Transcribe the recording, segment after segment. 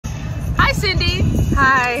Cindy.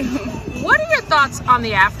 Hi. What are your thoughts on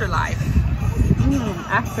the afterlife?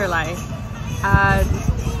 Afterlife.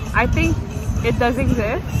 I think it does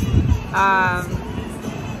exist. I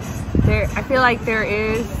feel like there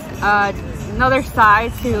is another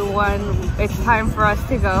side to when it's time for us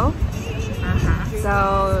to go.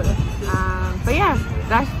 So, but yeah,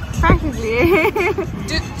 that's practically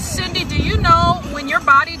it. Cindy, do you know when your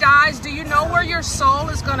body dies, do you know where your soul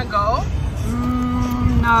is going to go?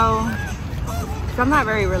 No. I'm not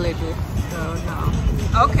very religious, so no.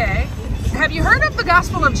 Okay. Have you heard of the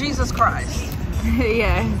gospel of Jesus Christ?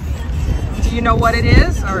 Yeah. Do you know what it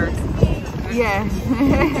is, or? Yeah.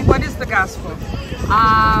 What is the gospel?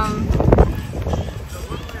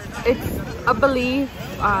 It's a belief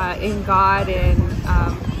in God and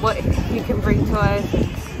what He can bring to us.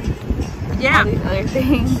 Yeah. All these other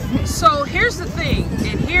things. So here's the thing,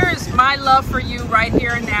 and here is my love for you right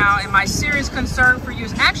here and now, and my serious concern for you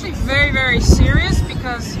is actually very, very serious,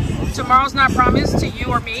 because tomorrow's not promised to you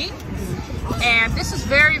or me. And this is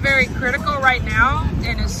very, very critical right now,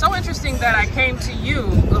 and it's so interesting that I came to you,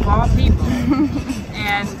 of all people.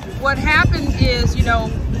 And what happened is, you know,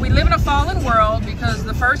 we live in a fallen world because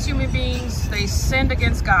the first human beings, they sinned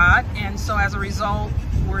against God, and so as a result,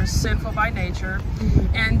 we're sinful by nature.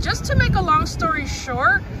 And just to make a long story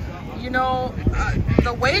short, you know,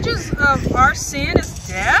 the wages of our sin is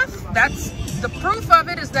death. That's the proof of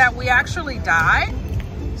it, is that we actually die.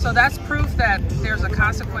 So that's proof that there's a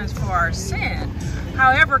consequence for our sin.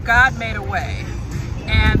 However, God made a way.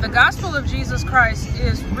 And the gospel of Jesus Christ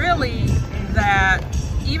is really that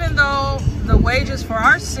even though the wages for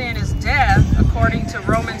our sin is death, according to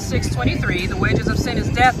Romans 6:23, the wages of sin is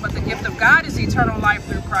death, but the gift of God is eternal life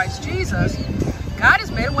through Christ Jesus. God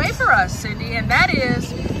has made a way for us, Cindy, and that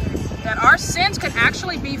is that our sins can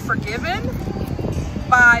actually be forgiven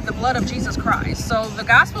by the blood of Jesus Christ. So the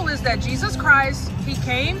gospel is that Jesus Christ, He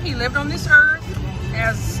came, He lived on this earth,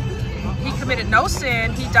 as He committed no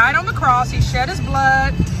sin. He died on the cross, He shed His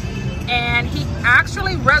blood, and He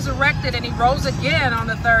actually resurrected and He rose again on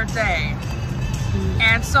the third day.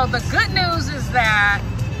 And so the good news is that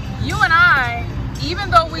you and I, even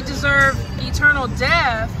though we deserve eternal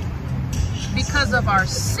death because of our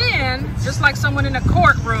sin, just like someone in a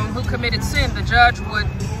courtroom who committed sin, the judge would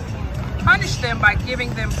punish them by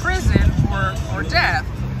giving them prison or death.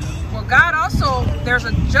 Well, God also, there's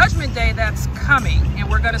a judgment day that's coming, and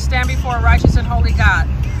we're going to stand before a righteous and holy God.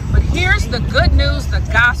 But here's the good news, the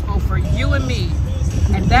gospel for you and me,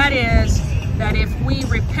 and that is that if we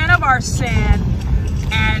repent of our sin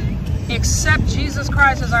and accept Jesus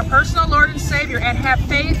Christ as our personal Lord and Savior and have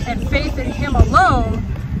faith in Him alone,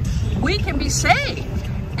 we can be saved.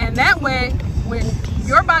 And that way, when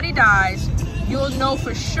your body dies, you'll know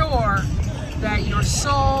for sure that your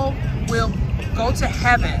soul will go to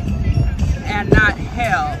heaven and not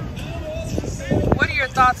hell. What are your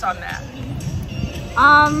thoughts on that?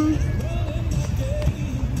 I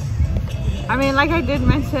mean, like I did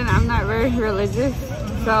mention, I'm not very religious.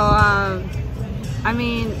 So, I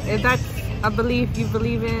mean, if that's a belief you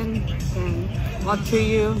believe in, then well, to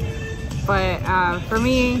you. But for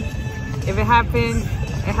me, if it happens,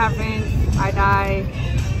 it happens. I die.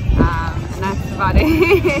 And that's about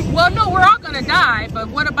it. Well, no, we're all going to die, but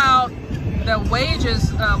what about the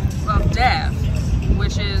wages of death,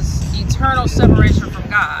 which is eternal separation from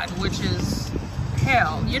God, which is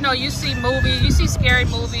hell? You know, you see movies, you see scary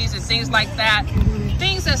movies and things like that,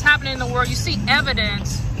 things that's happening in the world. You see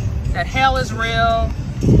evidence that hell is real,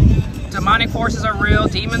 demonic forces are real,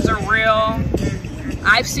 demons are real.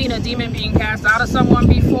 I've seen a demon being cast out of someone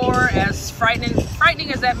before. As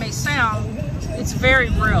frightening as that may sound, it's very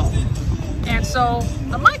real. And so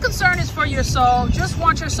my concern is for your soul. Just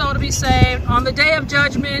want your soul to be saved. On the day of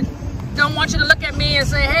judgment, don't want you to look at me and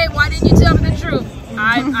say, hey, why didn't you tell me the truth?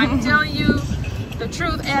 I'm telling you the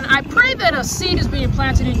truth. And I pray that a seed is being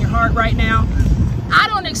planted in your heart right now. I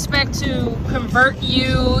don't expect to convert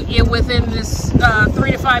you within this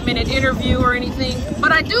 3 to 5 minute interview or anything,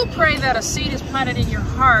 but I do pray that a seed is planted in your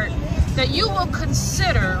heart, that you will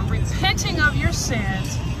consider repenting of your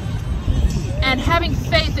sins and having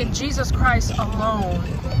faith in Jesus Christ alone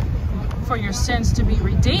for your sins to be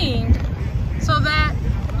redeemed, so that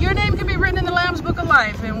your name can be written in the Lamb's Book of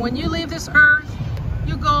Life. And when you leave this earth,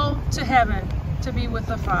 you go to heaven to be with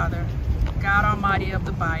the Father, God Almighty of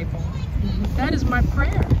the Bible. That is my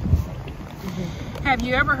prayer. Have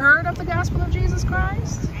you ever heard of the gospel of Jesus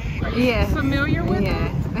Christ? Are you familiar with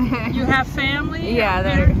it? You have family? Yeah,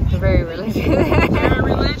 they're very religious. Very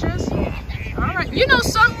religious? Yeah. All right. You know,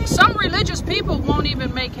 some religious people won't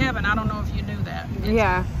even make heaven. I don't know if you knew that.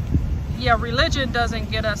 Yeah, religion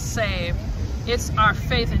doesn't get us saved. It's our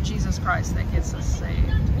faith in Jesus Christ that gets us saved.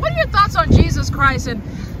 What are your thoughts on Jesus Christ and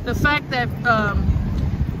the fact that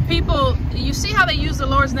people, you see how they use the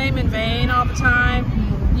Lord's name in vain all the time?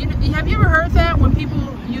 Have you ever heard that, when people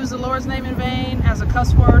use the Lord's name in vain as a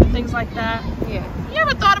cuss word and things like that? Yeah. You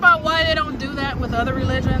ever thought about why they don't do that with other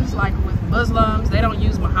religions? Like with Muslims, they don't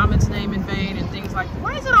use Muhammad's name in vain and things like that.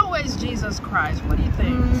 Why is it always Jesus Christ? What do you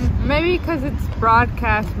think? Maybe because it's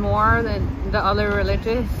broadcast more than the other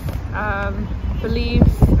religious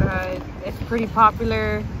beliefs. It's pretty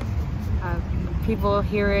popular. People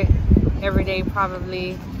hear it every day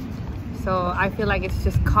probably. So I feel like it's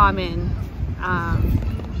just common.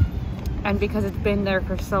 And because it's been there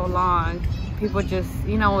for so long, people just,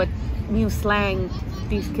 you know, with new slang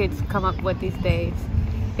these kids come up with these days,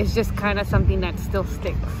 it's just kind of something that still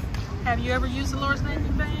sticks. Have you ever used the Lord's name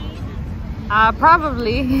in vain?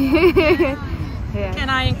 Probably. Yeah.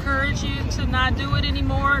 Can I encourage you to not do it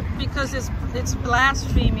anymore? Because it's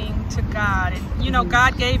blaspheming to God. And, you know,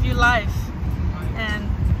 God gave you life. And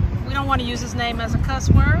we don't want to use his name as a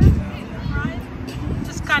cuss word, right?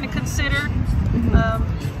 Just kind of consider.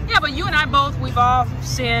 Yeah, but you and I both, we've all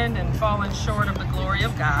sinned and fallen short of the glory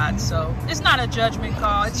of God. So it's not a judgment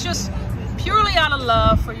call. It's just purely out of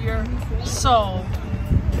love for your soul.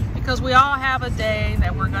 Because we all have a day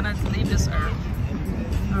that we're going to leave this earth.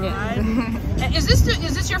 All right? And is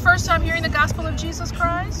this your first time hearing the gospel of Jesus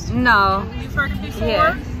Christ? No. You've heard it before?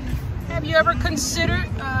 Yeah. Have you ever considered,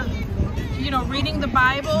 you know, reading the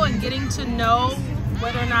Bible and getting to know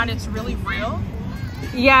whether or not it's really real?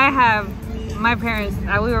 Yeah, I have. My parents,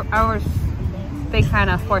 they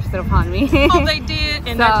kind of forced it upon me. Oh, they did?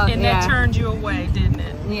 And, So, that turned you away, didn't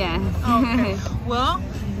it? Yeah. Okay. Well,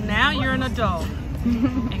 now you're an adult.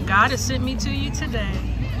 And God has sent me to you today.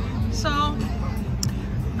 So,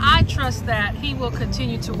 I trust that he will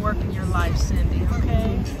continue to work in your life, Cindy,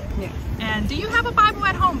 okay? Yeah. And do you have a Bible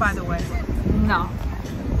at home, by the way? No.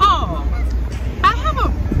 Oh, I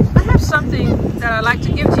have something that I'd like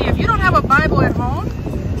to give to you. If you don't have a Bible at home,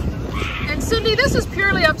 and Cindy, this is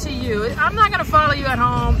purely up to you. I'm not going to follow you at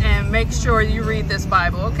home and make sure you read this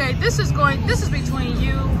Bible, okay? This is between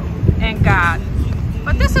you and God.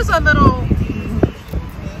 But this is a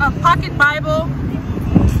pocket Bible.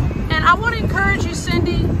 And I want to encourage you,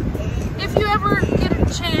 Cindy, if you ever get a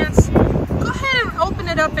chance, go ahead and open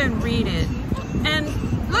it up and read it. And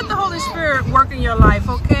let the Holy Spirit work in your life,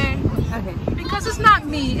 okay? Okay. Because it's not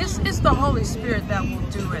me, it's the Holy Spirit that will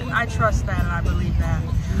do it. I trust that and I believe that.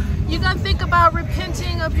 You got to think about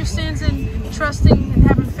repenting of your sins and trusting and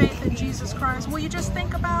having faith in Jesus Christ. Will you just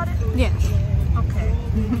think about it? Yes. Okay.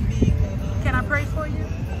 Can I pray for you?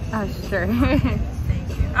 Sure. Thank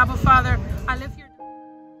you. Abba Father, I lift you